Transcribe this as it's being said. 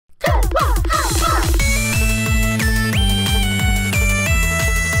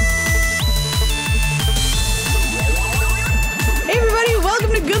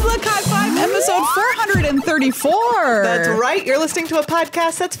134. That's right. You're listening to a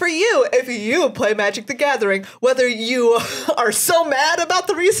podcast that's for you if you play Magic the Gathering. Whether you are so mad about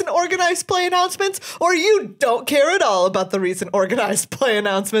the recent organized play announcements or you don't care at all about the recent organized play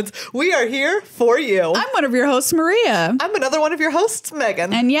announcements, we are here for you. I'm one of your hosts, Maria. I'm another one of your hosts,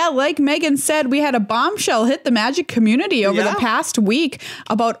 Megan. And yeah, like Megan said, we had a bombshell hit the Magic community over the past week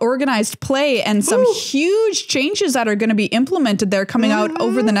about organized play and some huge changes that are going to be implemented there coming out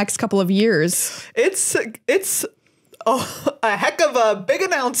over the next couple of years. It's a heck of a big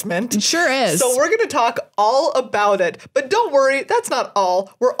announcement. It sure is. So we're going to talk all about it. But don't worry, that's not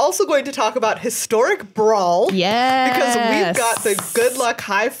all. We're also going to talk about historic Brawl. Yes. Because we've got the Good Luck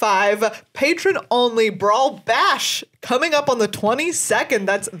High Five patron-only Brawl Bash coming up on the 22nd.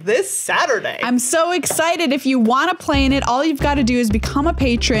 That's this Saturday. I'm so excited. If you want to play in it, all you've got to do is become a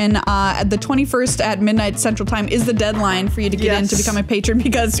patron. At the 21st at midnight Central Time is the deadline for you to get in to become a patron,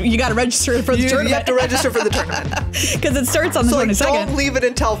 because you got to register for the tournament. You have to register for the tournament. Because it starts on the 22nd. Don't leave it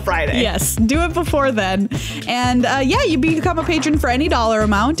until Friday. Yes, do it before then. And yeah, you become a patron for any dollar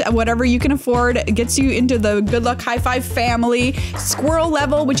amount. Whatever you can afford. It gets you into the Good Luck High Five family. Squirrel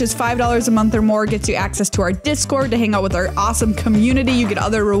level, which is $5 a month or more, gets you access to our Discord to hang out with our awesome community. You get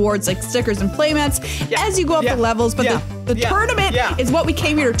other rewards like stickers and playmats as you go up the levels. But the tournament is what we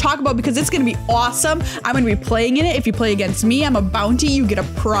came here to talk about, because it's going to be awesome. I'm going to be playing in it. If you play against me, I'm a bounty. You get a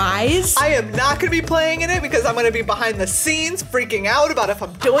prize. I am not going to be playing in it because I'm going to be behind the scenes freaking out about if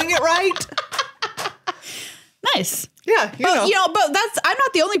I'm doing it right. Nice. Yeah, but I'm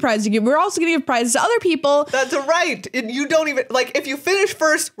not the only prize you give. We're also going to give prizes to other people. That's right. You don't even, like, if you finish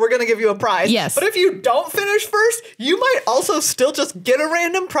first, we're going to give you a prize. Yes. But if you don't finish first, you might also still just get a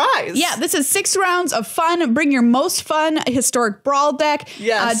random prize. Yeah, this is 6 rounds of fun. Bring your most fun historic Brawl deck.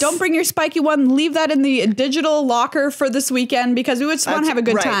 Yes. Don't bring your spiky one. Leave that in the digital locker for this weekend, because we just want to have a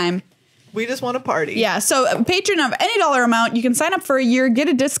good time. We just want to party. Yeah, so patron of any dollar amount, you can sign up for a year, get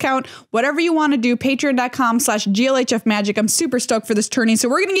a discount, whatever you want to do, patreon.com/GLHF Magic. I'm super stoked for this tourney. So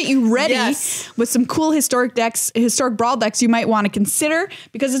we're going to get you ready with some cool historic decks, historic Brawl decks you might want to consider,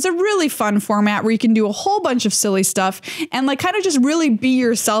 because it's a really fun format where you can do a whole bunch of silly stuff and like kind of just really be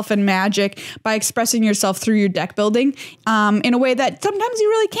yourself in Magic by expressing yourself through your deck building in a way that sometimes you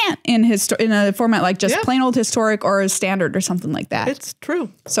really can't in a format like just plain old historic or a standard or something like that. It's true.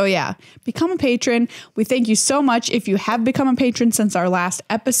 So yeah. Become a patron. We thank you so much if you have become a patron since our last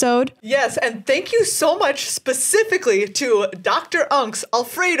episode. Yes, and thank you so much specifically to Dr. Unks,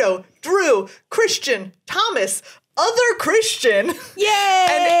 Alfredo, Drew, Christian, Thomas, Other Christian, and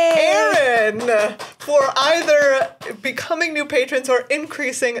Aaron for either becoming new patrons or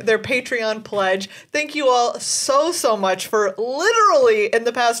increasing their Patreon pledge. Thank you all so much for literally in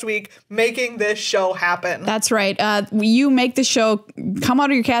the past week making this show happen. That's right. You make the show come out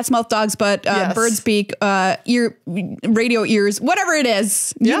of your cat's mouth, dog's butt, bird's beak, radio ears, whatever it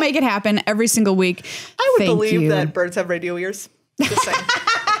is. You make it happen every single week. I would believe that birds have radio ears. Just saying.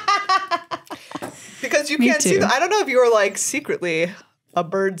 Because you can't see them. I don't know if you were like secretly a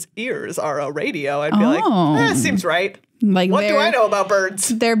bird's ears are a radio. I'd be like, seems right. Like, what do I know about birds?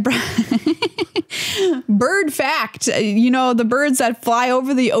 They're bird fact. You know, the birds that fly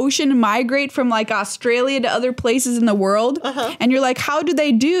over the ocean migrate from like Australia to other places in the world. And you're like, how do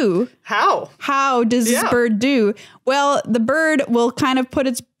they do? How does this bird do? Well, the bird will kind of put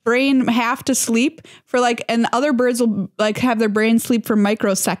its brain half to sleep for like, and other birds will like have their brain sleep for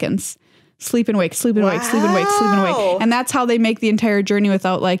microseconds. Sleep and wake, sleep and wake, sleep and wake, sleep and wake. And that's how they make the entire journey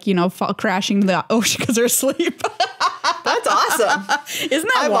without like, crashing to the ocean because they're asleep. That's awesome. Isn't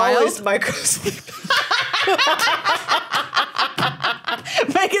that wild? I'm always micro-sleeping.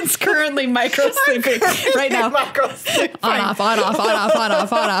 Megan's currently micro-sleeping right now. On off, on off, on off, on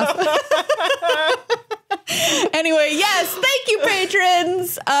off, on off. Anyway, yes, thank you,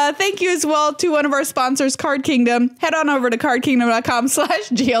 patrons. Thank you as well to one of our sponsors, Card Kingdom. Head on over to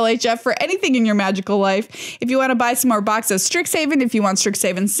cardkingdom.com/GLHF for anything in your magical life. If you want to buy some more boxes of Strixhaven, if you want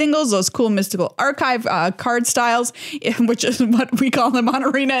Strixhaven singles, those cool mystical archive card styles, which is what we call them on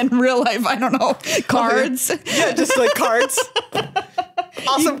Arena in real life. I don't know. Cards. Yeah, just like cards.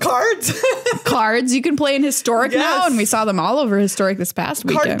 Awesome cards. Cards. You can play in Historic now, and we saw them all over Historic this past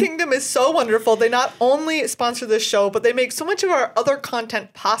weekend. Card Kingdom is so wonderful. They not only sponsor this show, but they make so much of our other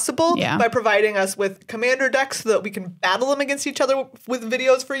content possible by providing us with commander decks so that we can battle them against each other with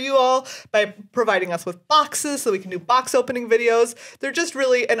videos for you all, by providing us with boxes so we can do box opening videos. They're just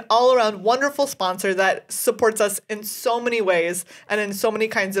really an all-around wonderful sponsor that supports us in so many ways and in so many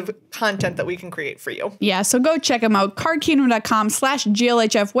kinds of content that we can create for you. Yeah, so go check them out.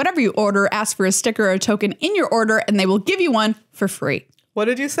 cardkingdom.com/GLHF. Whatever you order, ask for a sticker or a token in your order, and they will give you one for free. What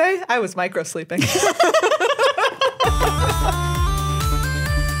did you say? I was micro-sleeping. Hey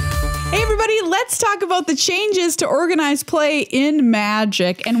everybody, let's talk about the changes to organized play in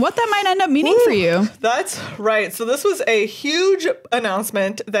Magic and what that might end up meaning for you. That's right. So this was a huge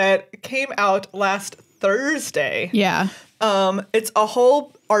announcement that came out last Thursday. Yeah. It's a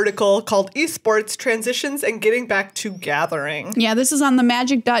whole article called Esports Transitions and Getting Back to Gathering. Yeah, this is on the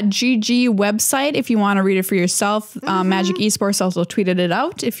magic.gg website if you want to read it for yourself. Magic Esports also tweeted it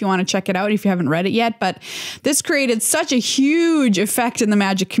out if you want to check it out if you haven't read it yet. But this created such a huge effect in the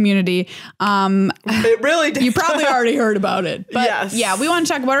Magic community. It really did. You probably already heard about it. But yes. Yeah, we want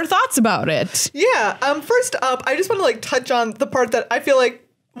to talk about our thoughts about it. Yeah. First up, I just want to like touch on the part that I feel like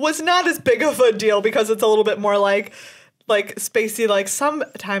was not as big of a deal because it's a little bit more like spacey, like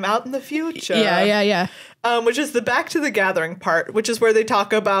sometime out in the future. Yeah. Which is the Back to the Gathering part, which is where they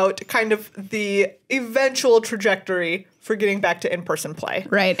talk about kind of the eventual trajectory for getting back to in-person play.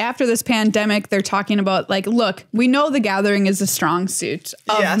 Right. After this pandemic, they're talking about like, look, we know the Gathering is a strong suit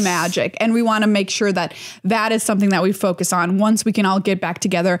of Magic, and we want to make sure that that is something that we focus on once we can all get back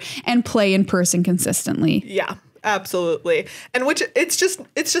together and play in person consistently. Yeah. Absolutely. And which it's just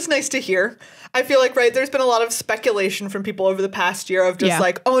nice to hear. I feel like, right, there's been a lot of speculation from people over the past year of just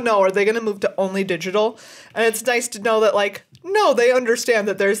like, oh no, are they going to move to only digital? And it's nice to know that like, no, they understand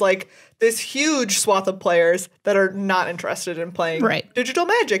that there's like this huge swath of players that are not interested in playing digital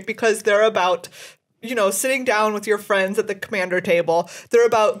Magic because they're about, you know, sitting down with your friends at the commander table. They're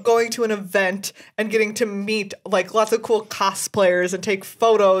about going to an event and getting to meet like lots of cool cosplayers and take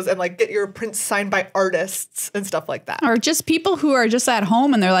photos and like get your prints signed by artists and stuff like that. Or just people who are just at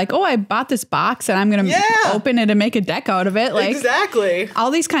home and they're like, oh, I bought this box and I'm going to open it and make a deck out of it. Like exactly. All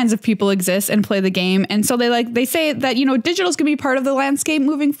these kinds of people exist and play the game. And so they say that, you know, digital's going to be part of the landscape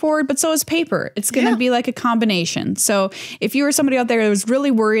moving forward, but so is paper. It's going to be like a combination. So if you were somebody out there that was really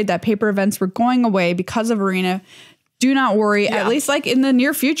worried that paper events were going away because of Arena, do not worry. At least like in the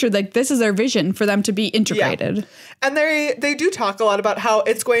near future, like this is their vision for them to be integrated. Yeah. And they do talk a lot about how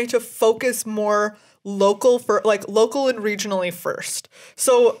it's going to focus more local and regionally first.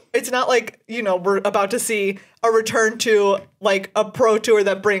 So it's not like, you know, we're about to see a return to like a pro tour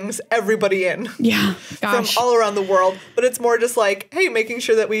that brings everybody in from all around the world. But it's more just like, hey, making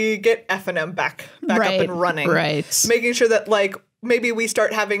sure that we get F&M back up and running. Right. Making sure that like maybe we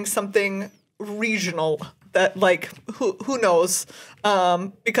start having something regional that like who knows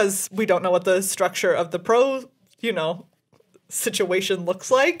because we don't know what the structure of the pro, you know, situation looks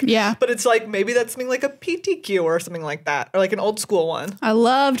like. Yeah. But it's like maybe that's something like a PTQ or something like that, or like an old school one. I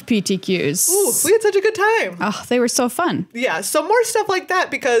loved PTQs. Ooh, we had such a good time. Oh, they were so fun. Yeah. So more stuff like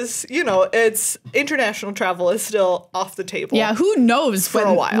that because, you know, it's international travel is still off the table. Yeah. Who knows for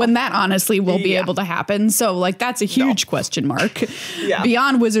a while when that honestly will be able to happen. So like that's a huge question mark.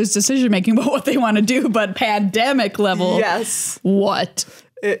 Beyond Wizards' decision making about what they want to do, but pandemic level. Yes. What?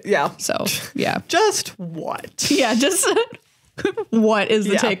 So yeah. Just what? Yeah. Just what is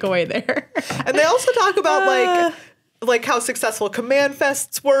the takeaway there? And they also talk about like how successful command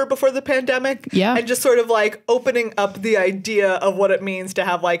fests were before the pandemic. Yeah. And just sort of like opening up the idea of what it means to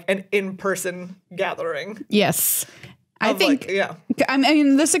have like an in-person gathering. Yes. I think, like, I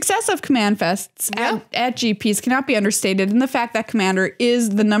mean, the success of Command Fests at GPs cannot be understated. And the fact that Commander is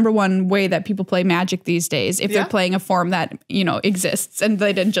the #1 way that people play Magic these days, if they're playing a form that, you know, exists and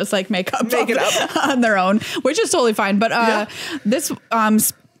they didn't just like make it up on their own, which is totally fine. But this,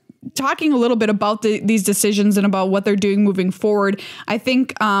 talking a little bit about these decisions and about what they're doing moving forward, I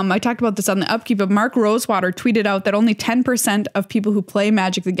think I talked about this on the upkeep, but Mark Rosewater tweeted out that only 10% of people who play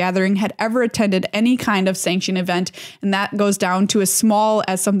Magic the Gathering had ever attended any kind of sanctioned event, and that goes down to as small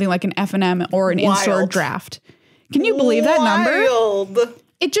as something like an F&M or an in-store draft. Can you believe that number?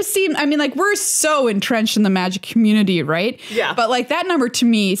 It just seemed, I mean, like, we're so entrenched in the Magic community, right? Yeah. But, like, that number to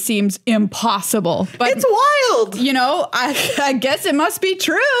me seems impossible. But it's wild. You know, I guess it must be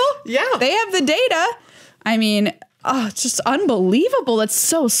true. Yeah. They have the data. I mean, it's just unbelievable. It's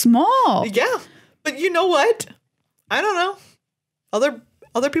so small. Yeah. But you know what? I don't know.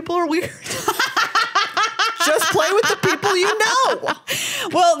 Other people are weird. Just play with the people you know.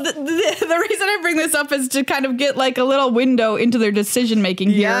 Well, the reason I bring this up is to kind of get like a little window into their decision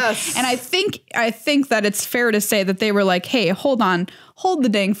making here. Yes. And I think that it's fair to say that they were like, hey, hold on, hold the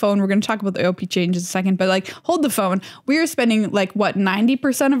dang phone. We're going to talk about the OP changes in a second, but like, hold the phone. We are spending like, what,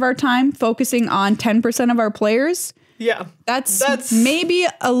 90% of our time focusing on 10% of our players. Yeah. That's maybe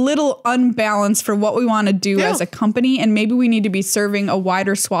a little unbalanced for what we want to do as a company. And maybe we need to be serving a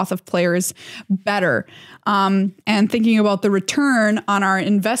wider swath of players better. And thinking about the return on our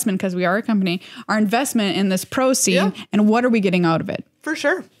investment, because we are a company, our investment in this pro scene and what are we getting out of it? For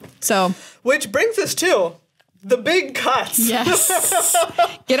sure. So, which brings us to the big cuts. Yes.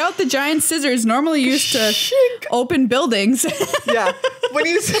 Get out the giant scissors normally used to open buildings. Yeah. When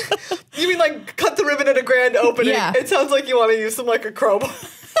you mean like cut the ribbon at a grand opening, it sounds like you want to use them like a crowbar.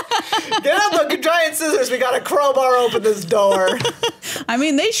 Get out the giant scissors. We got a crowbar open this door. I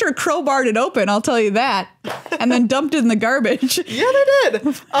mean, they sure crowbarred it open, I'll tell you that. And then dumped it in the garbage. Yeah, they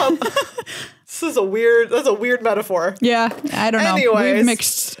did. That's a weird metaphor. Yeah, I don't know. Anyways, we've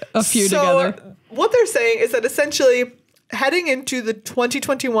mixed a few together. What they're saying is that essentially heading into the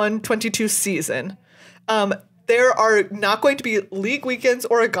 2021-22 season, there are not going to be league weekends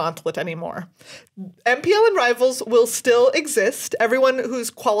or a gauntlet anymore. MPL and Rivals will still exist. Everyone who's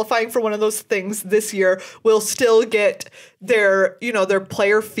qualifying for one of those things this year will still get their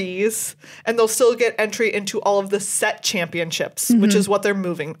player fees, and they'll still get entry into all of the set championships, which is what they're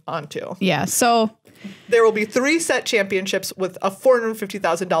moving on to. Yeah, so there will be 3 set championships with a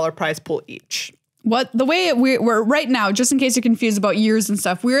 $450,000 prize pool each. The way we're right now, just in case you're confused about years and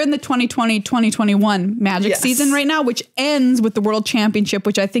stuff, we're in the 2020-2021 Magic season right now, which ends with the World Championship,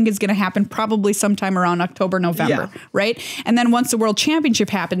 which I think is going to happen probably sometime around October, November, right? And then once the World Championship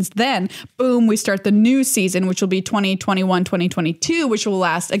happens, then boom, we start the new season, which will be 2021-2022, which will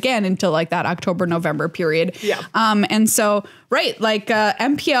last again until like that October, November period. Yeah. And so, right, like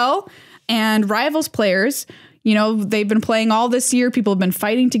MPL and Rivals players, you know, they've been playing all this year. People have been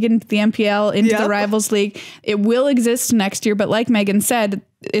fighting to get into the MPL, into the Rivals League. It will exist next year, but like Meghan said,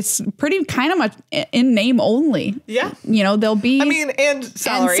 it's pretty kind of much in name only. Yeah. You know, they'll be... I mean, and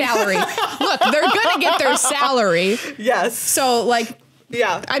salary. Look, they're going to get their salary. Yes. So, like...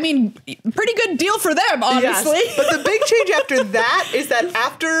 Yeah. I mean, pretty good deal for them, honestly. Yes. But the big change after that is that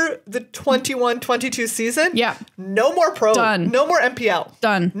after the 21-22 season, no more Pro. Done. No more MPL.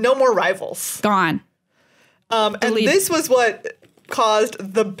 Done. No more Rivals. Gone. And this was what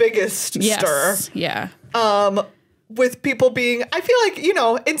caused the biggest stir. Yeah. With people being, I feel like, you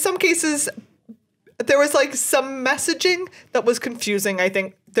know, in some cases, there was like some messaging that was confusing. I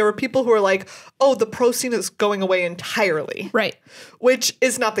think there were people who were like, oh, the pro scene is going away entirely. Right. Which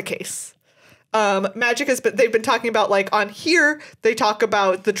is not the case. Magic they've been talking about, like, on here, they talk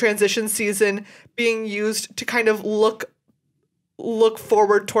about the transition season being used to kind of look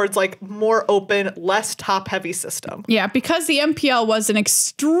forward towards like more open, less top heavy system. Yeah, because the MPL was an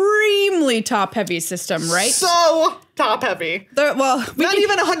extremely top heavy system, right? So top heavy. Not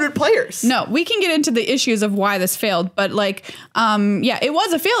even 100 players. No, we can get into the issues of why this failed, but like, yeah, it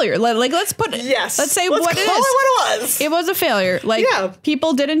was a failure. Like, let's say what it is. It was a failure. Like,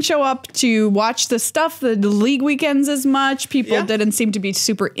 people didn't show up to watch the stuff, the league weekends as much. People didn't seem to be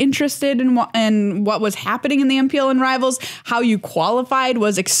super interested in what was happening in the MPL and Rivals. How you qualified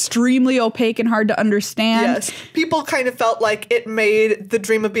was extremely opaque and hard to understand. Yes. People kind of felt like it made the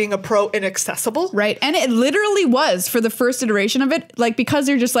dream of being a pro inaccessible. Right. And it literally was for the first iteration of it, like, because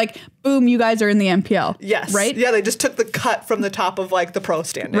they're just like, boom, you guys are in the MPL. Yes. Right? Yeah, they just took the cut from the top of like the pro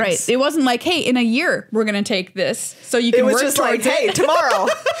standings. Right. It wasn't like, hey, in a year we're going to take this so you can work towards it. It was just like, hey, tomorrow.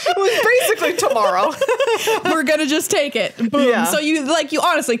 It was basically tomorrow. We're going to just take it. Boom. Yeah. So you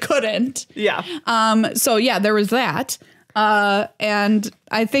honestly couldn't. Yeah. So yeah, there was that. And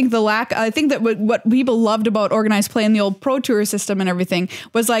I think that what people loved about organized play in the old Pro Tour system and everything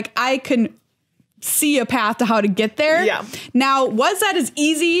was like, I can see a path to how to get there. Yeah. Now, was that as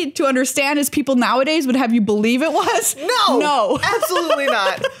easy to understand as people nowadays would have you believe it was? No, absolutely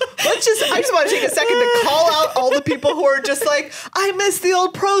not. I just want to take a second to call out all the people who are just like, I miss the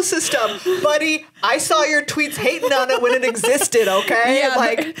old pro system. Buddy, I saw your tweets hating on it when it existed, okay? Yeah,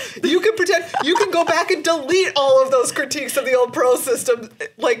 like, you can go back and delete all of those critiques of the old pro system,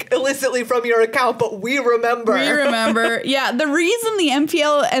 like, illicitly from your account, but we remember. Yeah, the reason the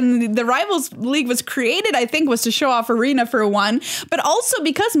MPL and the Rivals League was created, I think, was to show off Arena for one, but also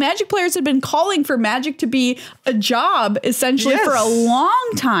because Magic players had been calling for Magic to be a job, essentially, for a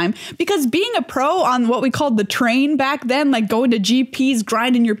long time. Because being a pro on what we called the train back then, like going to GPs,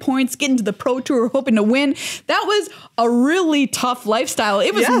 grinding your points, getting to the Pro Tour, hoping to win, that was a really tough lifestyle.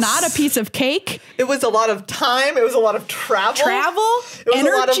 It was not a piece of cake. It was a lot of time. It was a lot of travel. It was a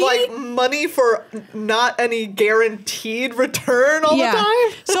lot of like money for not any guaranteed return all the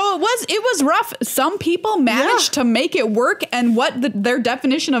time. So it was rough. Some people managed to make it work, and what their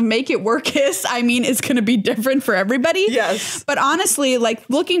definition of make it work is, I mean, is going to be different for everybody. Yes. But honestly, like,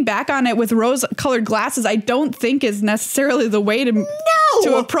 looking back on it with rose-colored glasses, I don't think is necessarily the way to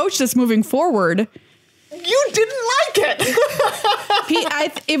approach this moving forward. you didn't like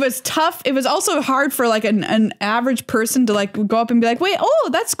it. It was tough. It was also hard for like an average person to like go up and be like, wait, oh,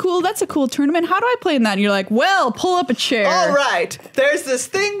 that's cool. That's a cool tournament. How do I play in that? And you're like, well, pull up a chair. All right. There's this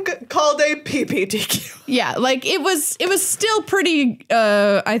thing called a PPTQ. Yeah, like it was still pretty,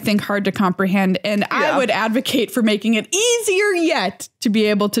 I think, hard to comprehend. And I would advocate for making it easier yet to be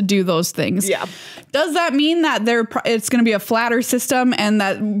able to do those things. Yeah. Does that mean that it's going to be a flatter system and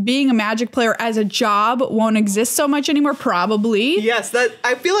that being a Magic player as a job won't exist so much anymore? Probably. Yes, that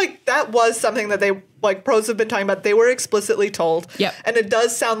I feel like that was something that they, like, pros have been talking about. They were explicitly told. Yep. And it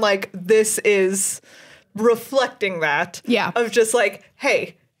does sound like this is reflecting that. Yeah. Of just like,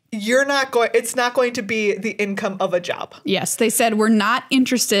 hey, it's not going to be the income of a job. Yes, they said we're not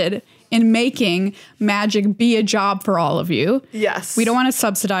interested in making Magic be a job for all of you. Yes. We don't want to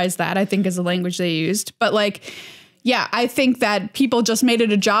subsidize that, I think is the language they used. But like, yeah, I think that people just made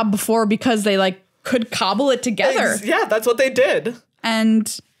it a job before because they like could cobble it together. Yeah, that's what they did.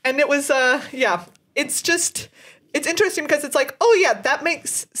 And it was, it's interesting because it's like, oh yeah, that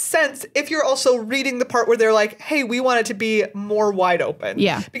makes sense if you're also reading the part where they're like, hey, we want it to be more wide open.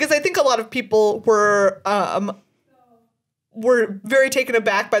 Yeah. Because I think a lot of people were very taken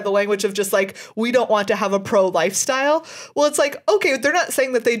aback by the language of just like, we don't want to have a pro lifestyle. Well, it's like, okay, they're not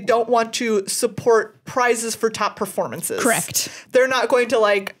saying that they don't want to support prizes for top performances. Correct. They're not going to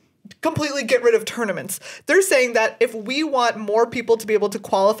like completely get rid of tournaments. They're saying that if we want more people to be able to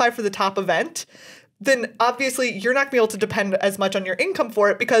qualify for the top event, then obviously you're not going to be able to depend as much on your income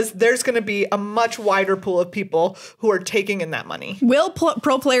for it because there's going to be a much wider pool of people who are taking in that money. Will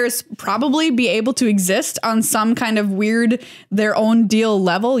pro players probably be able to exist on some kind of weird, their own deal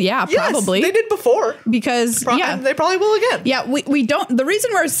level? Yeah, probably. Yes, they did before. Because, and they probably will again. Yeah, we don't, the reason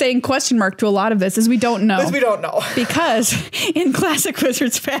we're saying question mark to a lot of this is we don't know. Because we don't know. Because in classic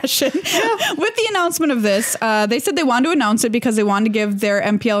Wizards fashion, with the announcement of this, they said they wanted to announce it because they wanted to give their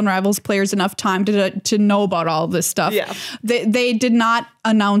MPL and Rivals players enough time to know about all of this stuff. Yeah. They did not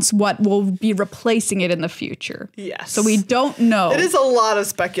announce what will be replacing it in the future. Yes. So we don't know. It is a lot of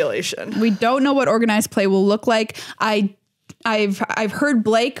speculation. We don't know what organized play will look like. I've heard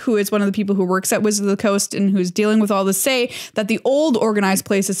Blake, who is one of the people who works at Wizards of the Coast and who's dealing with all this, say that the old organized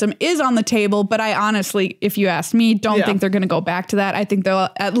play system is on the table. But I honestly, if you ask me, don't think they're going to go back to that. I think they'll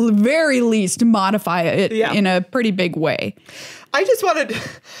at the very least modify it in a pretty big way. I just wanted,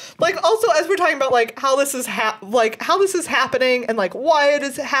 like, also as we're talking about like how this is happening and like why it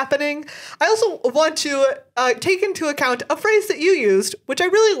is happening, I also want to take into account a phrase that you used, which I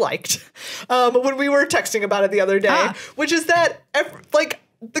really liked when we were texting about it the other day, which is that like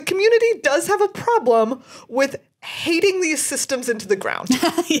the community does have a problem with hating these systems into the ground.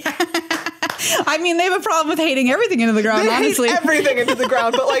 I mean, they have a problem with hating everything into the ground, honestly. Hate everything into the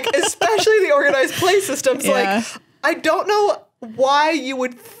ground, but like especially the organized play systems. Like, I don't know why you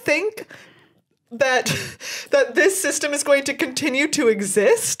would think that this system is going to continue to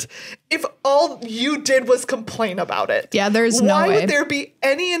exist if all you did was complain about it. Yeah, there's no way. Why would there be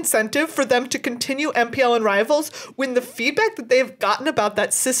any incentive for them to continue MPL and Rivals when the feedback that they've gotten about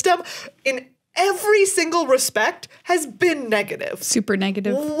that system in every single respect has been negative? Super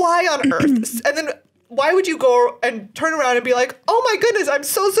negative. Why on earth? And then why would you go and turn around and be like, oh my goodness, I'm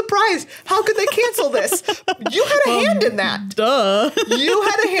so surprised. How could they cancel this? You had a hand in that. Duh. You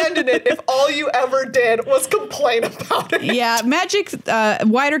had a hand in it if all you ever did was complain about it. Yeah, Magic,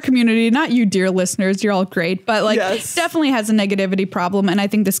 wider community, not you, dear listeners, you're all great, but like definitely has a negativity problem. And I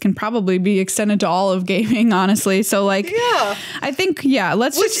think this can probably be extended to all of gaming, honestly. So like, I think, Which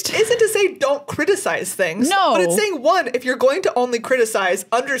isn't to say don't criticize things. No. But it's saying, one, if you're going to only criticize,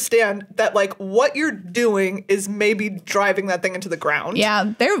 understand that like what you're doing is maybe driving that thing into the ground.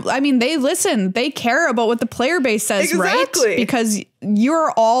 Yeah, they listen. They care about what the player base says, right? Because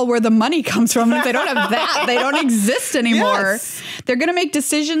you're all where the money comes from. If they don't have that, they don't exist anymore. They're going to make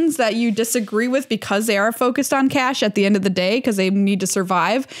decisions that you disagree with because they are focused on cash at the end of the day because they need to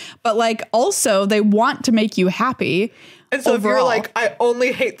survive. But like also they want to make you happy. And so overall, if you're like, I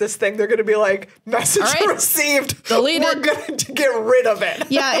only hate this thing, they're going to be like, message received. Deleted. We're going to get rid of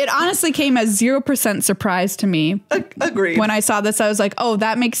it. Yeah, it honestly came as 0% surprise to me. Agreed. When I saw this, I was like, oh,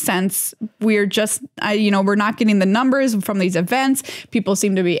 that makes sense. We're just, we're not getting the numbers from these events. People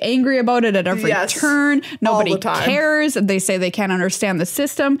seem to be angry about it at every turn. Nobody cares. They say they can't understand the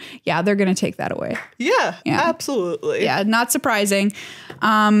system. Yeah, they're going to take that away. Yeah, absolutely. Yeah, not surprising.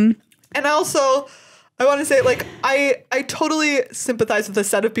 And also, I want to say, like, I totally sympathize with the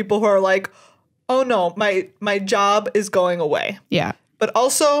set of people who are like, oh no, my job is going away. Yeah. but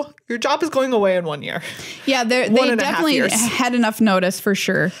also your job is going away in 1 year. Yeah, they definitely had enough notice for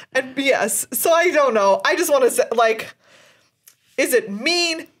sure. And yes, so I don't know. I just want to say, like, is it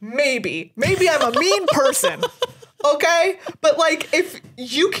mean? Maybe. Maybe I'm a mean person. Okay? But, like, if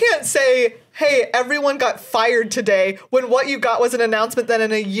you can't say, hey, everyone got fired today, when what you got was an announcement that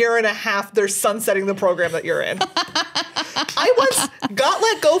in a year and a half they're sunsetting the program that you're in. I once got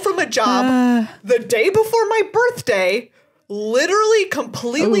let go from a job the day before my birthday, literally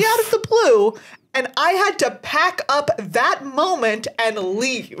completely out of the blue, and I had to pack up that moment and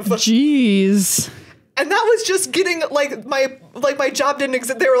leave. Jeez. And that was just getting, like, my job didn't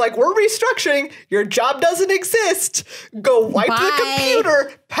exist. They were like, we're restructuring. Your job doesn't exist. Go wipe the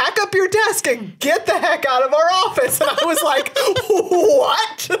computer, pack up your desk, and get the heck out of our office. And I was like,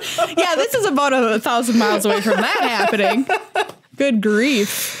 what? Yeah, this is about 1,000 miles away from that happening. Good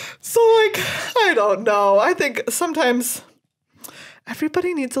grief. So, like, I don't know. I think sometimes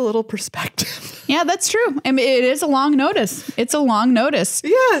everybody needs a little perspective. Yeah, that's true. I mean, it is a long notice. It's a long notice.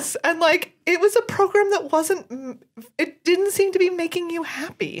 Yes. And, like, it was a program that it didn't seem to be making you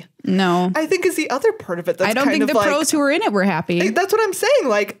happy. No. I think is the other part of it. That's I don't think the pros who were in it were happy. That's what I'm saying.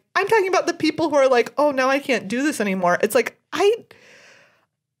 Like, I'm talking about the people who are like, oh, now I can't do this anymore. It's like, I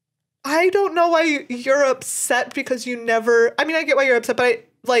don't know why you're upset because you never, I mean, I get why you're upset,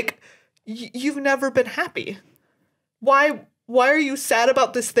 but you've never been happy. Why are you sad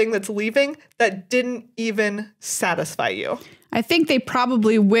about this thing that's leaving that didn't even satisfy you? I think they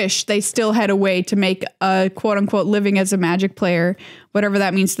probably wish they still had a way to make a quote unquote living as a Magic player, whatever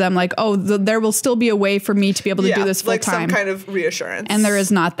that means to them. Like, oh, there will still be a way for me to be able to do this full time. Like some kind of reassurance. And there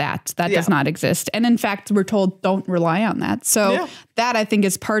is not that. That does not exist. And in fact, we're told don't rely on that. So that I think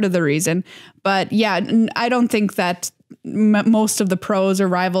is part of the reason. But yeah, I don't think that most of the pros or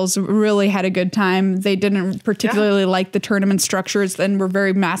rivals really had a good time. They didn't particularly like the tournament structures and were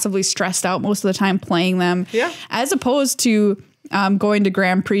very massively stressed out most of the time playing them. Yeah. As opposed to going to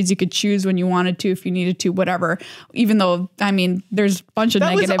Grand Prix, you could choose when you wanted to, if you needed to, whatever. Even though, I mean, there's a bunch of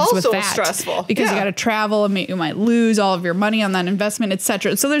negatives with that. Stressful. Because you got to travel and you might lose all of your money on that investment,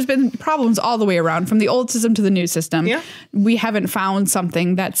 etc. So there's been problems all the way around from the old system to the new system. Yeah. We haven't found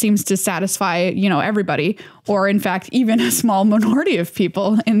something that seems to satisfy, everybody, or in fact, even a small minority of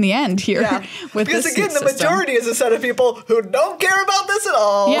people in the end here. Yeah. Because again, the majority is a set of people who don't care about this at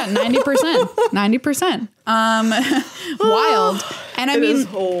all. Yeah, 90%. 90%. Wild. And I mean, is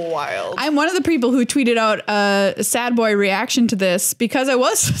wild. I'm one of the people who tweeted out a sad boy reaction to this because I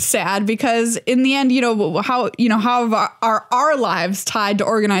was sad because in the end, how are our lives tied to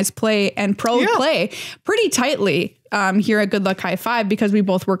organized play and pro play pretty tightly here at Good Luck High Five because we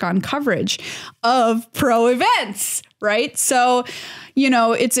both work on coverage of pro events, right? So,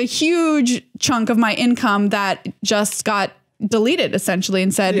 it's a huge chunk of my income that just got deleted essentially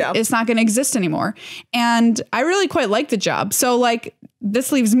and said it's not going to exist anymore. And I really quite like the job. So like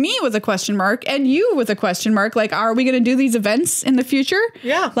this leaves me with a question mark and you with a question mark. Like, are we going to do these events in the future?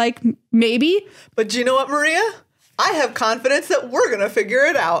 Yeah. Like maybe. But do you know what, Maria? I have confidence that we're going to figure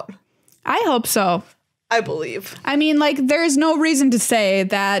it out. I hope so. I believe. I mean, like, there's no reason to say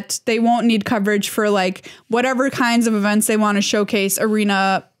that they won't need coverage for like whatever kinds of events they want to showcase,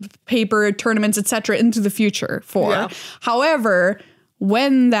 arena, paper, tournaments, etc. into the future for. Yeah. However,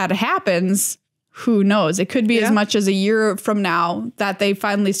 when that happens, who knows? It could be as much as a year from now that they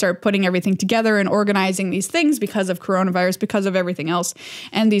finally start putting everything together and organizing these things because of coronavirus, because of everything else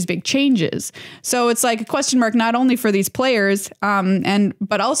and these big changes. So it's like a question mark, not only for these players,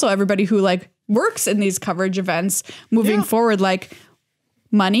 but also everybody who like works in these coverage events moving forward, like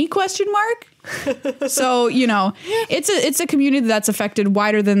money question mark. So, it's a community that's affected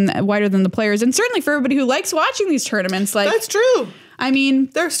wider than the players. And certainly for everybody who likes watching these tournaments, like that's true. I mean,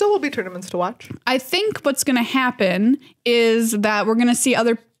 there still will be tournaments to watch. I think what's going to happen is that we're going to see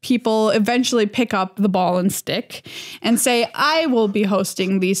other people eventually pick up the ball and stick and say, I will be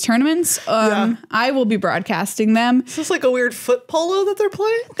hosting these tournaments. I will be broadcasting them. Is this like a weird foot polo that they're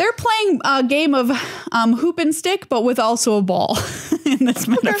playing? They're playing a game of hoop and stick, but with also a ball in this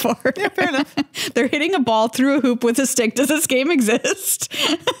metaphor. Yeah, fair enough. They're hitting a ball through a hoop with a stick. Does this game exist?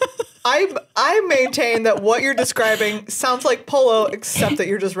 I maintain that what you're describing sounds like polo, except that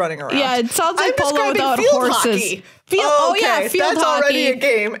you're just running around. Yeah, it sounds like polo without horses. Hockey. Field hockey. That's already a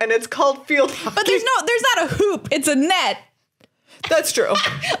game, and it's called field hockey. But there's not a hoop. It's a net. That's true.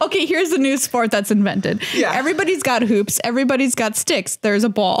 Okay, here's the new sport that's invented. Yeah. Everybody's got hoops. Everybody's got sticks. There's a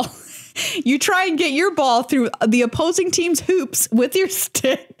ball. You try and get your ball through the opposing team's hoops with your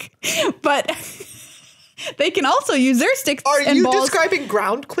stick, but they can also use their sticks and balls. Are you describing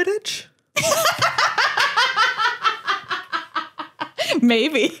ground Quidditch?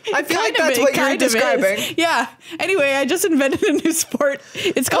 Maybe. I feel like that's what you're describing. Yeah. Anyway, I just invented a new sport.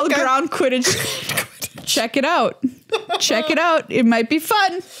 It's called ground Quidditch. Check it out. Check it out. It might be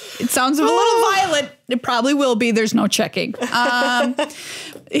fun. It sounds a little violent. It probably will be. There's no checking. So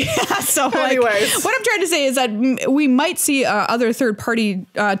anyways, what I'm trying to say is that we might see other third-party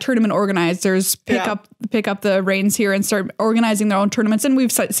tournament organizers pick up the reins here and start organizing their own tournaments. And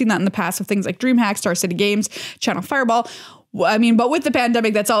we've seen that in the past with things like DreamHack, Star City Games, Channel Fireball. I mean, but with the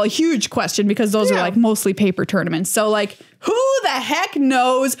pandemic, that's all a huge question because those are like mostly paper tournaments. So like, who the heck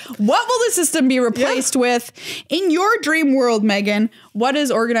knows? What will the system be replaced with? In your dream world, Megan, what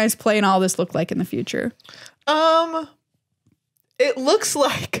does organized play and all this look like in the future? It looks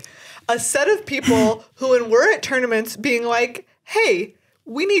like a set of people who, when we're at tournaments, being like, hey,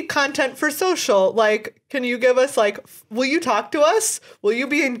 we need content for social. Like, can you give us, like, will you talk to us? Will you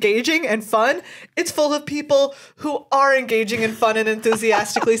be engaging and fun? It's full of people who are engaging and fun and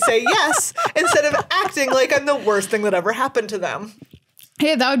enthusiastically say yes, instead of acting like I'm the worst thing that ever happened to them.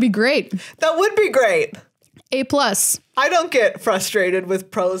 Hey, that would be great. That would be great. A+. I don't get frustrated with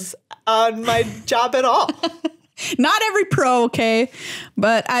pros on my job at all. Not every pro, okay?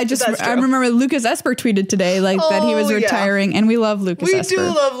 But I remember Lucas Esper tweeted today that he was retiring, and we love Lucas Esper. We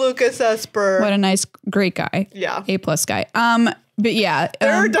do love Lucas Esper. What a nice, great guy. Yeah. A+ guy. But yeah.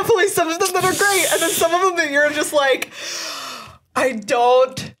 There are definitely some of them that are great, and then some of them that you're just like, I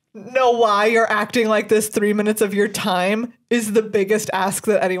don't know why you're acting like this. 3 minutes of your time is the biggest ask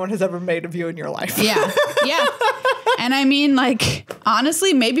that anyone has ever made of you in your life. Yeah. Yeah. And I mean, like,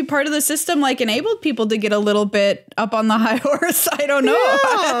 honestly, maybe part of the system, like, enabled people to get a little bit up on the high horse. I don't know.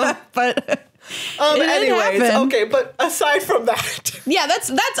 Yeah. But anyways, okay, but aside from that. Yeah, that's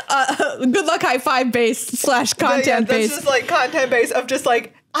good luck high five based / content based. That's just like content based of just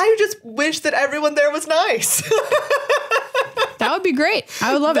like, I just wish that everyone there was nice. That would be great.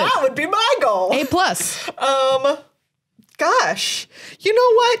 I would love it. That would be my goal. A+. Gosh, you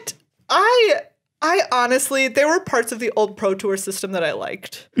know what? I honestly, there were parts of the old Pro Tour system that I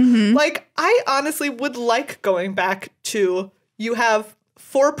liked. Mm-hmm. Like, I honestly would like going back to, you have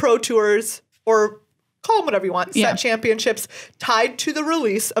 4 Pro Tours, or call them whatever you want, set championships tied to the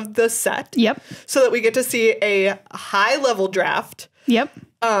release of the set. Yep. So that we get to see a high level draft. Yep.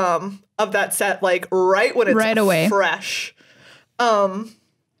 Of that set, like right when it's right away. Fresh. Yeah.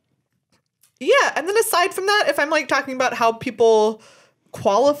 And then aside from that, if I'm like talking about how people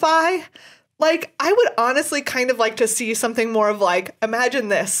qualify, like, I would honestly kind of like to see something more of like, imagine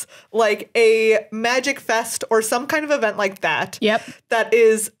this, like a MagicFest or some kind of event like that. Yep. That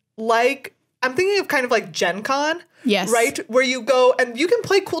is like, I'm thinking of kind of like Gen Con. Yes. Right? Where you go and you can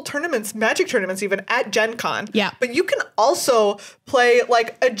play cool tournaments, Magic tournaments even at Gen Con. Yeah. But you can also play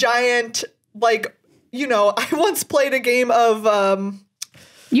like a giant, like, you know, I once played a game of,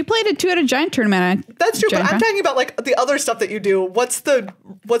 you played it too at a giant tournament. That's true, but I'm talking about like the other stuff that you do. What's the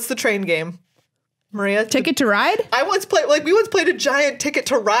train game? Maria? Ticket to Ride? We once played a giant Ticket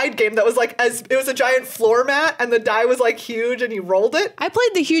to Ride game that was like, it was a giant floor mat and the die was like huge and you rolled it. I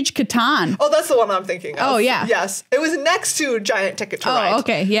played the huge Catan. Oh, that's the one I'm thinking of. Oh, yeah. Yes. It was next to giant Ticket to Ride. Oh,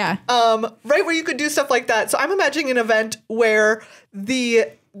 okay, yeah. Right, where you could do stuff like that. So I'm imagining an event where the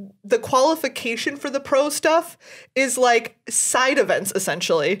qualification for the pro stuff is like side events,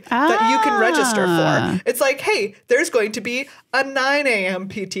 essentially, that you can register for. It's like, hey, there's going to be a 9 a.m.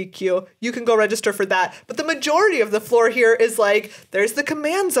 PTQ. You can go register for that. But the majority of the floor here is like, there's the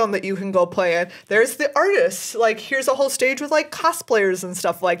command zone that you can go play in. There's the artists. Like, here's a whole stage with like cosplayers and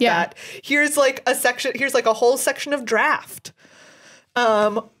stuff like that. Here's like a whole section of draft.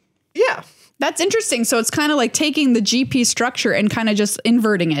 Yeah. That's interesting. So it's kind of like taking the GP structure and kind of just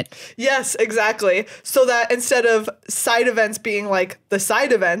inverting it. Yes, exactly. So that instead of side events being like the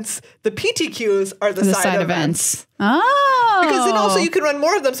side events, the PTQs are the side events. Oh. Because then also you can run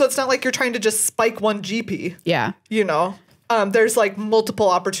more of them. So it's not like you're trying to just spike one GP. Yeah. You know? There's like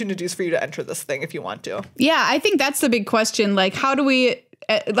multiple opportunities for you to enter this thing if you want to. Yeah, I think that's the big question. Like, how do we...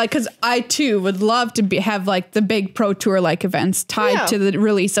 like, because I too would love to have like the big Pro Tour like events tied to the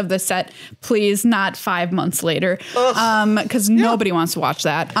release of the set. Please, not 5 months later, because nobody wants to watch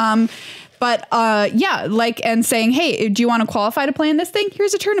that. But like, and saying, hey, do you want to qualify to play in this thing?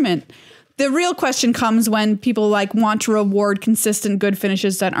 Here's a tournament. The real question comes when people like want to reward consistent good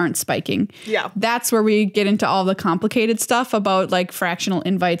finishes that aren't spiking. Yeah. That's where we get into all the complicated stuff about like fractional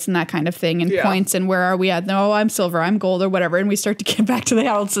invites and that kind of thing and points and where are we at? No, I'm silver, I'm gold or whatever. And we start to get back to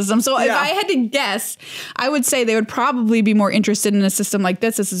the old system. So if I had to guess, I would say they would probably be more interested in a system like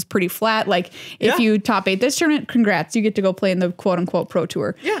this. This is pretty flat. Like if you top 8 this tournament, congrats, you get to go play in the quote unquote pro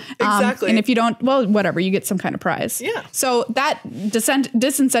tour. Yeah, exactly. And if you don't, well, whatever, you get some kind of prize. Yeah. So that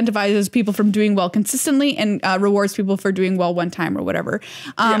disincentivizes people from doing well consistently and rewards people for doing well one time or whatever,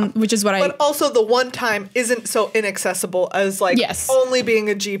 which is what But also the one time isn't so inaccessible as like only being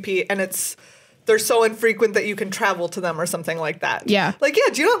a GP, and they're so infrequent that you can travel to them or something like that. Yeah. Like,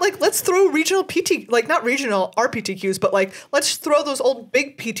 do you know, like, let's throw regional PT, like not regional RPTQs, but like, let's throw those old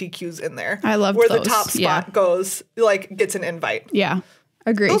big PTQs in there. I love where those. The top spot goes, like, gets an invite. Yeah.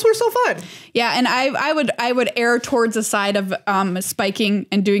 Agree. Those were so fun. Yeah, and I would err towards the side of spiking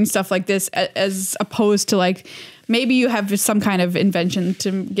and doing stuff like this as opposed to like maybe you have some kind of invention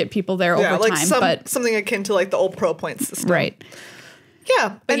to get people there over time. But something akin to like the old pro points system. Right.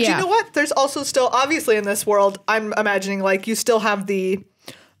 Yeah. And you know what? There's also still obviously in this world, I'm imagining like you still have the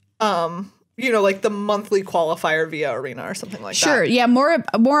like the monthly qualifier via Arena or something like that. Sure. Yeah.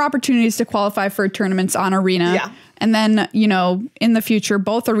 More opportunities to qualify for tournaments on Arena. Yeah. And then, in the future,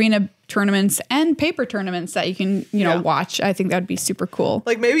 both Arena tournaments and paper tournaments that you can, watch. I think that'd be super cool.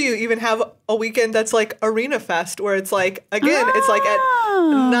 Like maybe you even have a weekend that's like Arena Fest where it's like, again, it's like at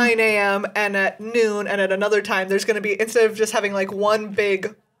 9 a.m. and at noon and at another time there's going to be, instead of just having like one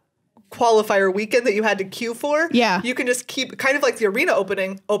big qualifier weekend that you had to queue for, you can just keep kind of like the Arena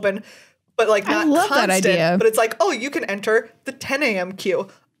open, but like not constant. That idea. But it's like, oh, you can enter the 10 a.m. queue.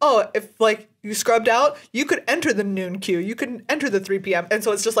 Oh, if like you scrubbed out, you could enter the noon queue. You could enter the 3 p.m. And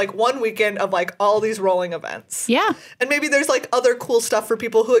so it's just like one weekend of like all these rolling events. Yeah. And maybe there's like other cool stuff for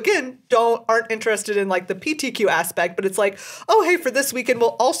people who, again, aren't interested in like the PTQ aspect. But it's like, oh, hey, for this weekend,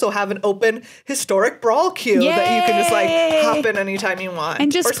 we'll also have an open historic Brawl queue that you can just like hop in anytime you want.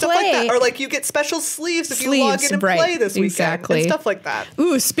 And just or stuff like that. Or like you get special sleeves if you log in and play this weekend. And stuff like that.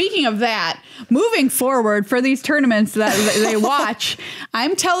 Ooh, speaking of that, moving forward for these tournaments that they watch,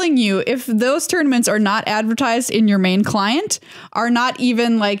 I'm telling you, if those tournaments are not advertised in your main client, are not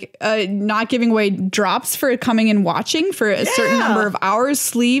even like not giving away drops for coming and watching for a certain number of hours,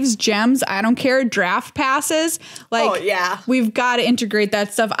 sleeves, gems, I don't care, draft passes. Like, we've got to integrate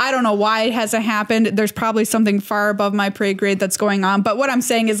that stuff. I don't know why it hasn't happened. There's probably something far above my pay grade that's going on. But what I'm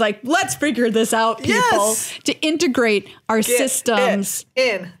saying is like, let's figure this out, people, to integrate our systems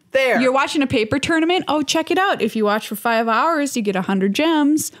in there. You're watching a paper tournament? Oh, check it out. If you watch for 5 hours, you get 100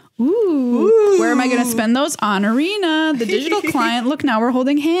 gems. Ooh. Where am I going to spend those? On Arena, the digital client. Look, now we're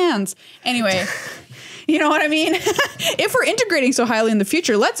holding hands. Anyway, you know what I mean? If we're integrating so highly in the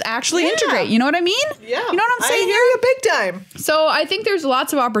future, let's actually integrate. You know what I mean? Yeah. You know what I'm saying? I hear you big time. So I think there's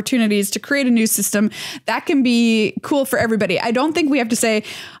lots of opportunities to create a new system that can be cool for everybody. I don't think we have to say,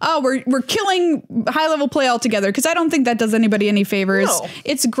 oh, we're killing high level play altogether, because I don't think that does anybody any favors. No.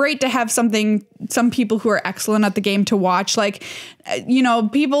 It's great to have some people who are excellent at the game to watch. Like,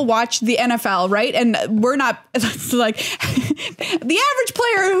 people watch the NFL, right? And we're not like the average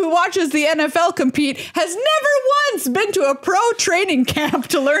player who watches the NFL compete has never once been to a pro training camp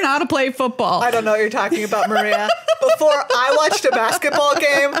to learn how to play football. I don't know what you're talking about, Maria. Before I watched a basketball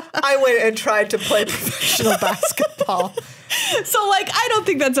game, I went and tried to play professional basketball. So, like, I don't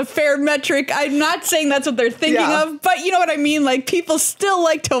think that's a fair metric. I'm not saying that's what they're thinking of, but you know what I mean? Like, people still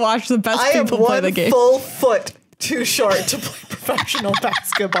like to watch the best people play the game. I am 1 full foot too short to play professional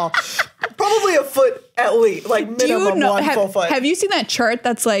basketball. Probably a foot at least, like minimum 1 full foot. Have you seen that chart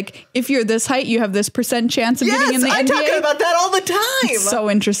that's like, if you're this height, you have this % chance of getting in the NBA? I'm talking about that all the time. It's so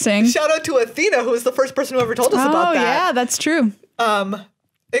interesting. Shout out to Athena, who was the first person who ever told us about that. Oh, yeah, that's true.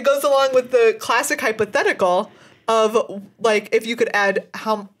 It goes along with the classic hypothetical of, like, if you could add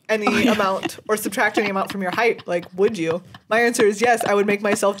any amount or subtract any amount from your height, like, would you? My answer is yes, I would make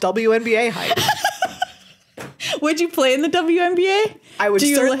myself WNBA height. Would you play in the WNBA? I would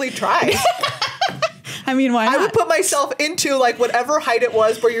certainly try. I mean, why not? I would put myself into, like, whatever height it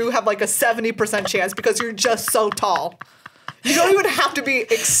was where you have, like, a 70% chance because you're just so tall. You don't even have to be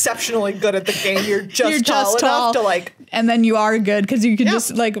exceptionally good at the game. You're just tall enough to, like... And then you are good because you can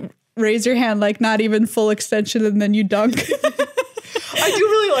just, like, raise your hand, like, not even full extension, and then you dunk.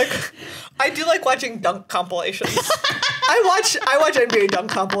 I do like watching dunk compilations. I watch NBA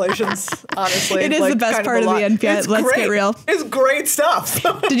dunk compilations, honestly. It is the best part of the NBA. Let's get real. It's great stuff.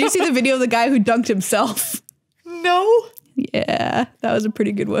 Did you see the video of the guy who dunked himself? No. Yeah, that was a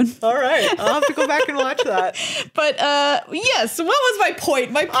pretty good one. All right. I'll have to go back and watch that. But yes, what was my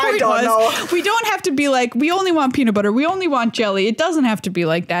point? My point know. We don't have to be like, we only want peanut butter. We only want jelly. It doesn't have to be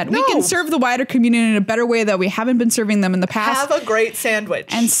like that. No. We can serve the wider community in a better way that we haven't been serving them in the past. Have a great sandwich.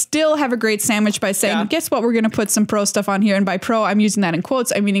 And still have a great sandwich by saying, guess what? We're going to put some pro stuff on here. And by pro, I'm using that in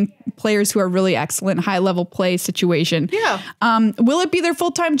quotes. I'm meaning players who are really excellent, high level play situation. Yeah. Will it be their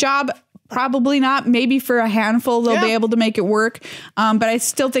full-time job? Probably not. Maybe for a handful, they'll be able to make it work. But I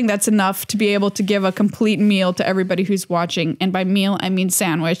still think that's enough to be able to give a complete meal to everybody who's watching. And by meal, I mean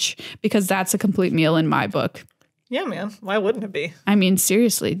sandwich, because that's a complete meal in my book. Yeah, man. Why wouldn't it be? I mean,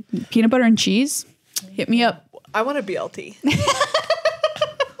 seriously, peanut butter and cheese, hit me up. I want a BLT.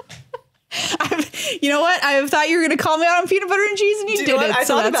 You know what? I thought you were going to call me out on peanut butter and cheese, and you did it. I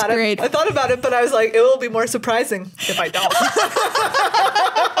thought about it. I thought about it, but I was like, it will be more surprising if I don't.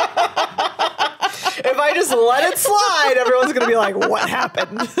 If I just let it slide, everyone's going to be like, what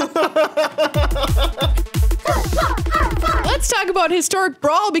happened? Let's talk about Historic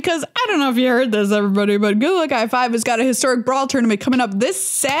Brawl, because I don't know if you heard this, everybody, but Good Luck High Five has got a Historic Brawl tournament coming up this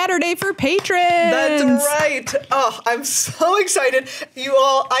Saturday for patrons. That's right. Oh, I'm so excited. You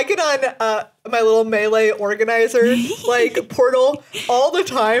all, I get on my little Melee organizer like portal all the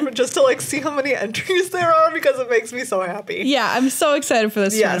time just to like see how many entries there are, because it makes me so happy. Yeah, I'm so excited for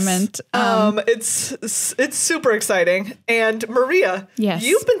this tournament. It's super exciting. And Maria,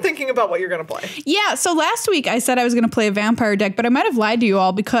 you've been thinking about what you're going to play. Yeah, so last week I said I was going to play a vampire deck, but I might have lied to you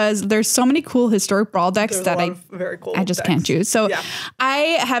all because there's so many cool Historic Brawl decks that I just can't choose. So I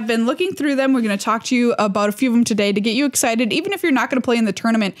have been looking through them. We're going to talk to you about a few of them today to get you excited, even if you're not going to play in the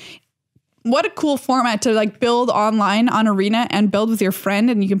tournament. What a cool format to like build online on Arena and build with your friend,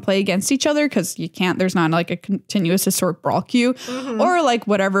 and you can play against each other, because there's not like a continuous Historic Brawl queue or like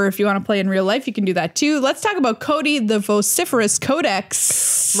whatever. If you want to play in real life, you can do that too. Let's talk about Cody, the Vociferous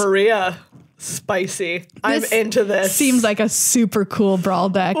Codex. Maria. Spicy. I'm into this. Seems like a super cool Brawl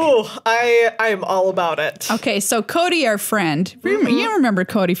deck. Oh, I'm all about it. Okay, so Cody, our friend, you remember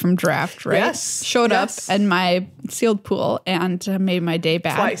Cody from Draft, right? Yes. Showed up in my sealed pool and made my day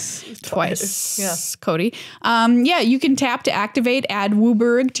bad. Twice. Yeah. Cody. You can tap to activate, add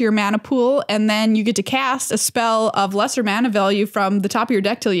Wooburg to your mana pool, and then you get to cast a spell of lesser mana value from the top of your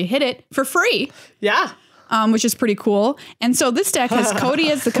deck till you hit it for free. Yeah. Which is pretty cool. And so this deck has Cody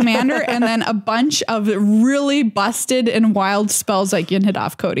as the commander and then a bunch of really busted and wild spells that you can hit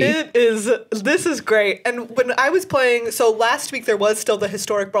off Cody. This is great. And when I was playing, so last week there was still the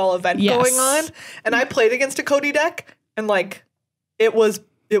Historic Brawl event going on, and I played against a Cody deck, and like it was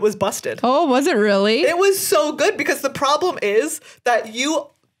busted. Oh, was it really? It was so good, because the problem is that you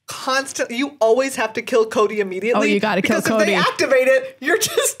always have to kill Cody immediately. Oh, you gotta kill Cody. Because if they activate it, they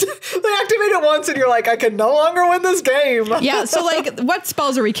activate it once and you're like, I can no longer win this game. Yeah, so like, what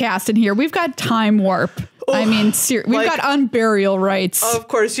spells are we casting here? We've got Time Warp. I mean, we've got Unburial Rites. Of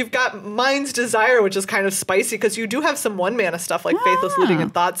course, you've got Mind's Desire, which is kind of spicy because you do have some 1-mana stuff like Faithless Looting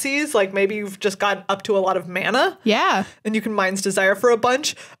and Thoughtseize. Like maybe you've just gotten up to a lot of mana. Yeah. And you can Mind's Desire for a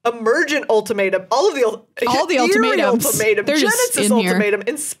bunch. Emergent Ultimatum. All the ultimatums. Ultimatum. They're Genesis Ultimatum.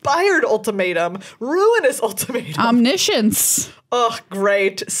 Inspired Ultimatum. Ruinous Ultimatum. Omniscience. Oh,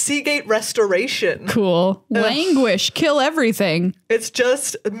 great. Seagate Restoration. Cool. Languish. Kill everything. It's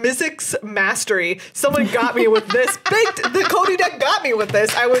just Mizzix's Mastery. Someone got me with this. The Cody deck got me with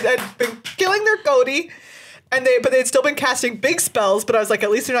this. I'd been killing their Cody, but they'd still been casting big spells, but I was like, at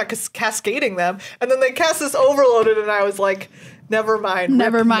least they're not cascading them. And then they cast this Overloaded, and I was like, never mind.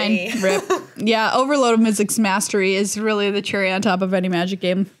 Rip. Yeah, Overload of Mizzix's Mastery is really the cherry on top of any Magic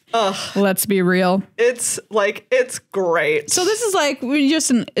game. Let's be real. It's great. So this is like just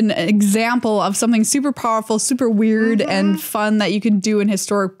an example of something super powerful, super weird and fun that you can do in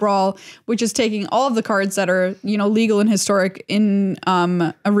Historic Brawl, which is taking all of the cards that are, legal and historic in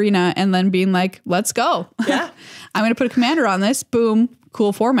Arena and then being like, let's go. Yeah. I'm going to put a commander on this. Boom.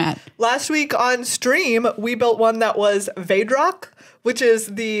 Cool format. Last week on stream, we built one that was Vadrock, which is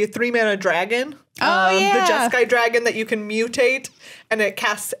the 3-mana dragon. The Jeskai dragon that you can mutate, and it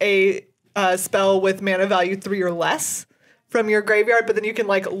casts a spell with mana value 3 or less from your graveyard, but then you can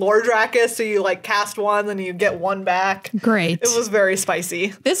like Lord Dracus, so you like cast one, then you get one back. Great. It was very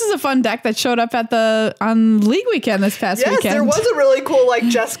spicy. This is a fun deck that showed up on League Weekend this past weekend. Yes, there was a really cool like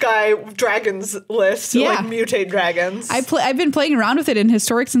Jeskai dragons list, like mutate dragons. I've been playing around with it in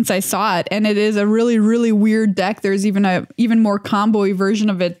Historic since I saw it, and it is a really, really weird deck. There's even a more combo-y version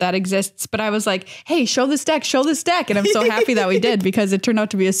of it that exists, but I was like, hey, show this deck, and I'm so happy that we did, because it turned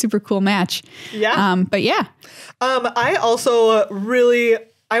out to be a super cool match. Yeah. But yeah. I also really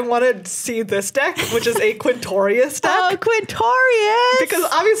I want to see this deck, which is a Quintorius deck. Oh, Quintorius! Because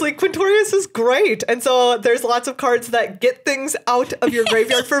obviously Quintorius is great. And so there's lots of cards that get things out of your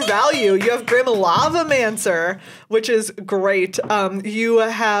graveyard for value. You have Grim Lavamancer, which is great. You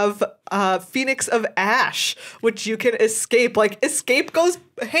have Phoenix of Ash, which you can escape. Like, escape goes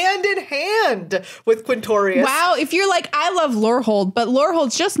hand in hand with Quintorius. Wow, if you're like, I love Lorehold, but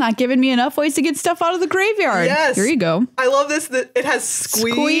Lorehold's just not giving me enough ways to get stuff out of the graveyard. Yes. Here you go. I love this, that it has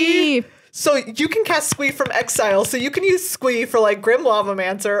Squee. So you can cast Squee from exile. So you can use Squee for like Grim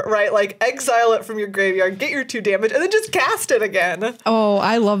Lavamancer, right? Like exile it from your graveyard, get your 2 damage, and then just cast it again. Oh,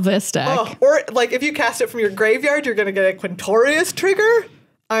 I love this deck. Oh, or like if you cast it from your graveyard, you're going to get a Quintorius trigger.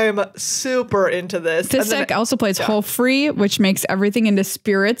 I am super into this. This deck also plays Hull Free, which makes everything into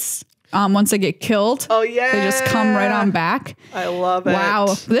spirits. Once they get killed, they just come right on back. I love it.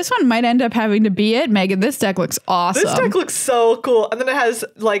 Wow. This one might end up having to be it, Megan. This deck looks awesome. This deck looks so cool. And then it has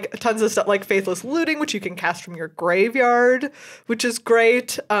like tons of stuff like Faithless Looting, which you can cast from your graveyard, which is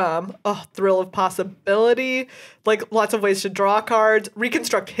great. Thrill of Possibility. Like lots of ways to draw cards.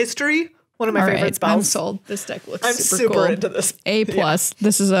 Reconstruct History. One of my favorite spells. I'm sold. This deck looks super cool. into this. A+. Yeah.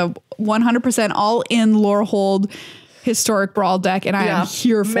 This is a 100% all-in Lorehold historic Brawl deck, and I am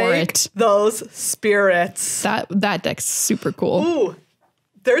here for it. Those spirits. That deck's super cool. Ooh,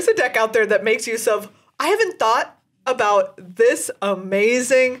 there's a deck out there that makes use of. I haven't thought about this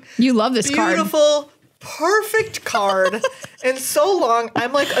amazing. You love this beautiful, perfect card in so long.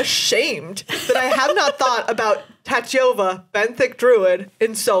 I'm like ashamed that I have not thought about Tachova, Benthic Druid,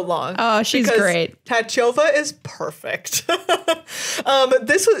 in so long. Oh, she's great. Tachova is perfect.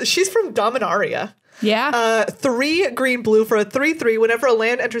 She's from Dominaria. Yeah. 3 green blue for a 3/3. Whenever a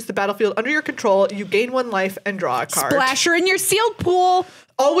land enters the battlefield under your control, you gain 1 life and draw a card. Splash her in your sealed pool.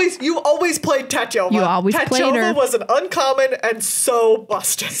 You always played Tachova. You always played her. Tachova was an uncommon and so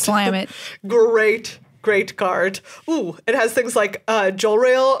busted. Slam it. Great card. Ooh, it has things like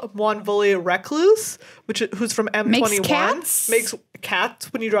Jolrael, Moonvully Recluse, who's from M21. Makes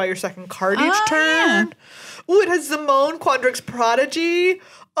cats when you draw your second card each turn. Yeah. Ooh, it has Zimone, Quandrix Prodigy.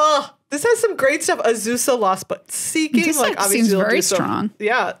 This has some great stuff. Azusa, Lost But Seeking. This obviously seems very strong.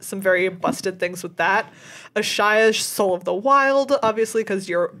 Yeah, some very busted things with that. Ashaya, Soul of the Wild, obviously, because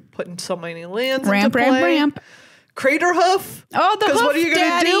you're putting so many lands into play. Ramp. Crater Hoof. Oh, the Hoof Because what are you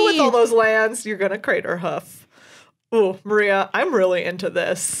going to do with all those lands? You're going to Crater Hoof. Ooh, Maria, I'm really into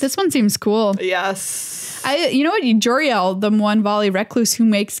this. This one seems cool. Yes. You know what? Joriel, the Moonvully Recluse who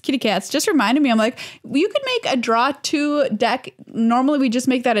makes kitty cats, just reminded me. I'm like, you could make a draw 2 deck. Normally we just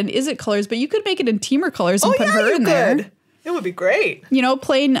make that in Izzet colors, but you could make it in Temur colors and put her in there. It would be great. You know,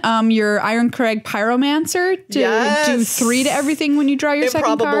 playing your Ironcrag Pyromancer to do 3 to everything when you draw your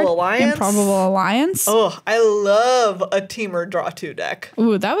second card. Improbable Alliance. Oh, I love a Temur draw 2 deck.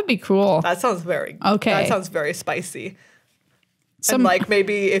 Ooh, that would be cool. That sounds very That sounds very spicy. And like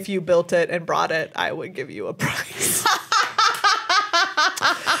maybe if you built it and brought it, I would give you a prize.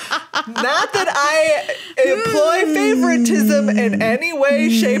 Not that I employ favoritism in any way,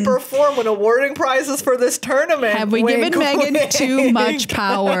 shape, or form when awarding prizes for this tournament. Have we given Megan too much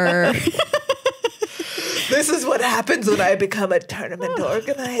power? This is what happens when I become a tournament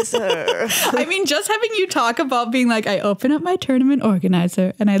organizer. I mean, just having you talk about being like, I open up my tournament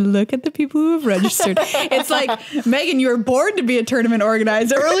organizer and I look at the people who have registered. It's like, Megan, you were born to be a tournament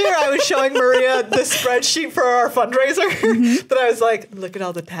organizer. Earlier, I was showing Maria the spreadsheet for our fundraiser. But I was like, look at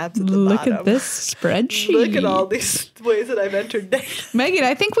all the tabs at the bottom. Look at this spreadsheet. Look at all these ways that I've entered data. Megan,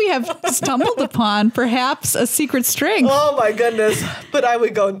 I think we have stumbled upon perhaps a secret strength. Oh my goodness. But I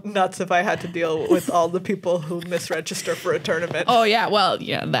would go nuts if I had to deal with all the people who misregister for a tournament. Oh yeah, well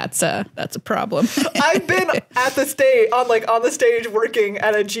yeah, that's a problem. I've been at the stage on the stage working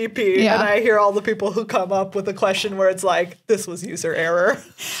at a GP, and I hear all the people who come up with a question where it's like, this was user error.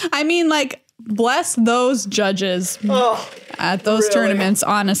 I mean, like, bless those judges at those tournaments.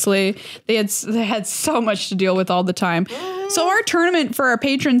 Honestly, they had so much to deal with all the time. So our tournament for our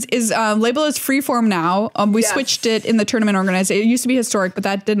patrons is labeled as freeform now. We switched it in the tournament organizer. It used to be historic, but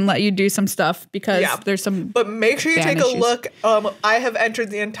that didn't let you do some stuff because there's some. But make sure you take a look. I have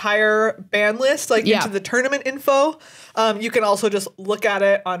entered the entire ban list into the tournament info. You can also just look at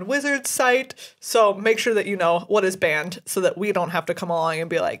it on Wizard's site. So make sure that you know what is banned so that we don't have to come along and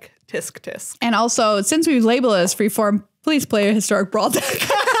be like, tisk tisk. And also, since we label it as freeform, please play a historic Brawl deck.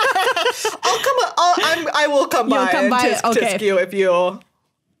 I will come by and tisk you if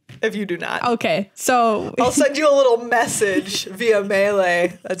you do not. Okay, so I'll send you a little message via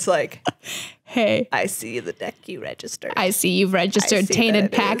Melee that's like, Hey. I see the deck you registered. I see you've registered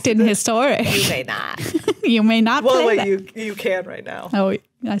Tainted Pact in Historic. You may not. You may not play that. You can right now. Oh,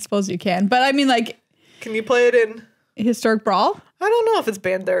 I suppose you can. But I mean, like... Can you play it in... Historic Brawl? I don't know if it's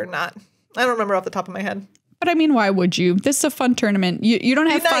banned there or not. I don't remember off the top of my head. But I mean, why would you? This is a fun tournament. You don't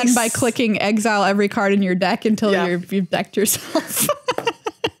have fun by clicking exile every card in your deck until you've decked yourself.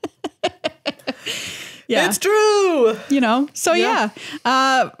 Yeah. It's true. You know, so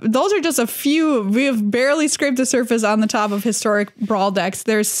those are just a few. We have barely scraped the surface on the top of historic Brawl decks.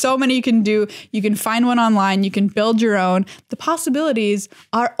 There's so many you can do. You can find one online. You can build your own. The possibilities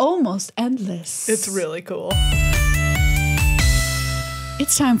are almost endless. It's really cool.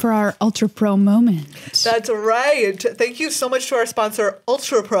 It's time for our Ultra Pro moment. That's right. Thank you so much to our sponsor,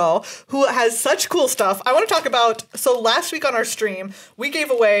 Ultra Pro, who has such cool stuff. I want to talk about, so last week on our stream, we gave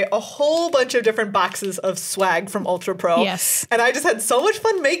away a whole bunch of different boxes of swag from Ultra Pro. Yes. And I just had so much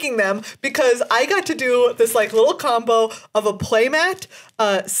fun making them because I got to do this like little combo of a playmat,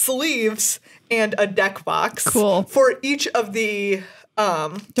 sleeves, and a deck box. Cool. For each of the...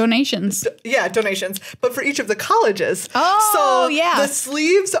 donations. Donations. But for each of the colleges. Oh, so the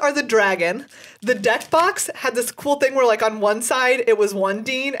sleeves are the dragon. The deck box had this cool thing where like on one side it was one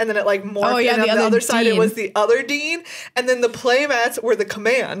dean and then it like morphed and on the other side it was the other dean. And then the playmats were the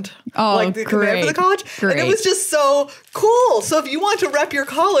command. Oh, like the command for the college. Great. And it was just so cool. So if you want to rep your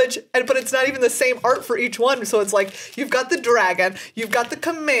college, but it's not even the same art for each one. So it's like you've got the dragon, you've got the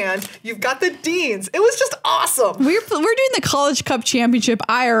command, you've got the deans. It was just awesome. We're doing the College Cup Championship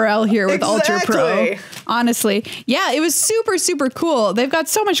IRL here with Ultra Pro. Honestly. Yeah, it was super, super cool. They've got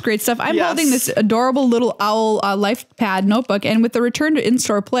so much great stuff. I'm holding this adorable little owl life pad notebook, and with the return to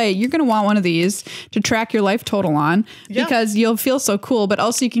in-store play, you're going to want one of these to track your life total on because you'll feel so cool, but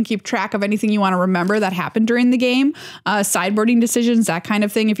also you can keep track of anything you want to remember that happened during the game, sideboarding decisions, that kind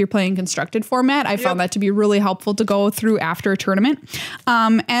of thing. If you're playing constructed format, I found that to be really helpful to go through after a tournament.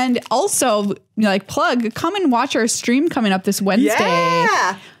 And also, like, come and watch our stream coming up this Wednesday.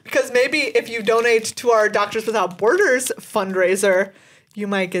 Yeah, because maybe if you donate to our Doctors Without Borders fundraiser, you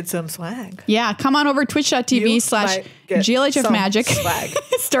might get some swag. Yeah, come on over twitch.tv/GLHF Magic.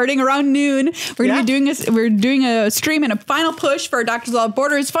 Starting around noon. We're gonna be doing a stream and a final push for our Doctors Without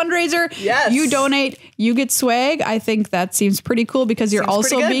Borders fundraiser. Yes. You donate, you get swag. I think that seems pretty cool because you're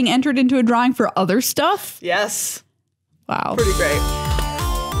also being entered into a drawing for other stuff. Yes. Wow. Pretty great.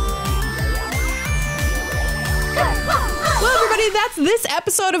 Well, everybody, that's this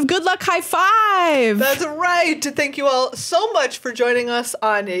episode of Good Luck High Five. That's right. Thank you all so much for joining us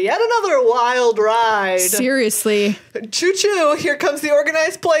on yet another wild ride. Seriously. Choo-choo, here comes the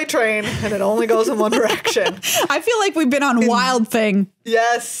organized play train, and it only goes in one direction. I feel like we've been on Wild Thing.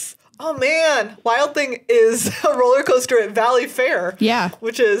 Yes. Oh, man. Wild Thing is a roller coaster at Valley Fair. Yeah.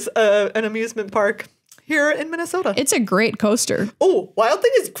 Which is an amusement park here in Minnesota. It's a great coaster. Oh, Wild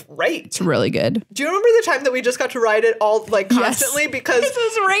Thing is great. It's really good. Do you remember the time that we just got to ride it all like constantly because it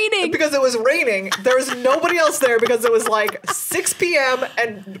was raining? Because it was raining. There was nobody else there because it was like 6 p.m.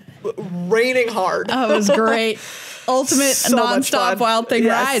 and raining hard. Oh, it was great. Ultimate nonstop Wild Thing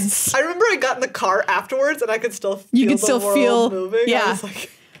rides. I remember I got in the car afterwards and I could still feel the world moving. Yeah. I was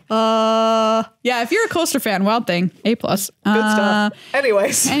like, if you're a coaster fan, Wild Thing, A+. Good stuff.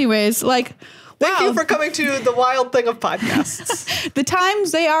 Anyways, like, thank you for coming to the Wild Thing of podcasts. The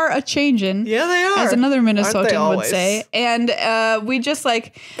times, they are a-changin'. Yeah, they are. As another Minnesotan would say. And we just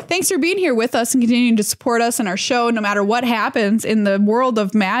thanks for being here with us and continuing to support us and our show no matter what happens in the world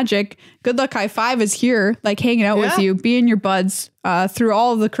of magic. Good Luck High Five is here, hanging out with you, being your buds through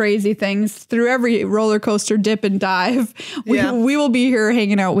all of the crazy things, through every roller coaster dip and dive. We will be here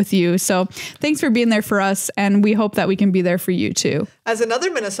hanging out with you. So thanks for being there for us, and we hope that we can be there for you too. As another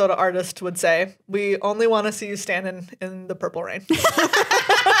Minnesota artist would say, we only want to see you standing in the purple rain.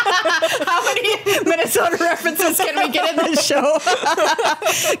 How many Minnesota references can we get in this show?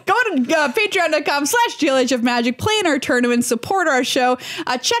 Go to patreon.com/GLHF Magic, play in our tournament, support our show,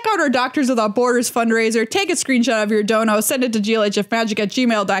 check out our Doctors Without Borders fundraiser, take a screenshot of your dono, send it to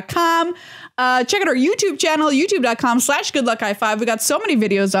glhfmagic@gmail.com. Check out our YouTube channel, youtube.com/goodluckhighfive. We got so many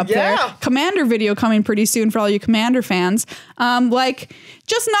videos up there. Commander video coming pretty soon for all you Commander fans.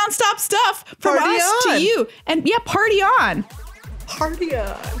 Just nonstop stuff from us to you. And party on. Party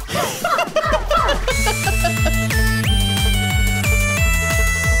on.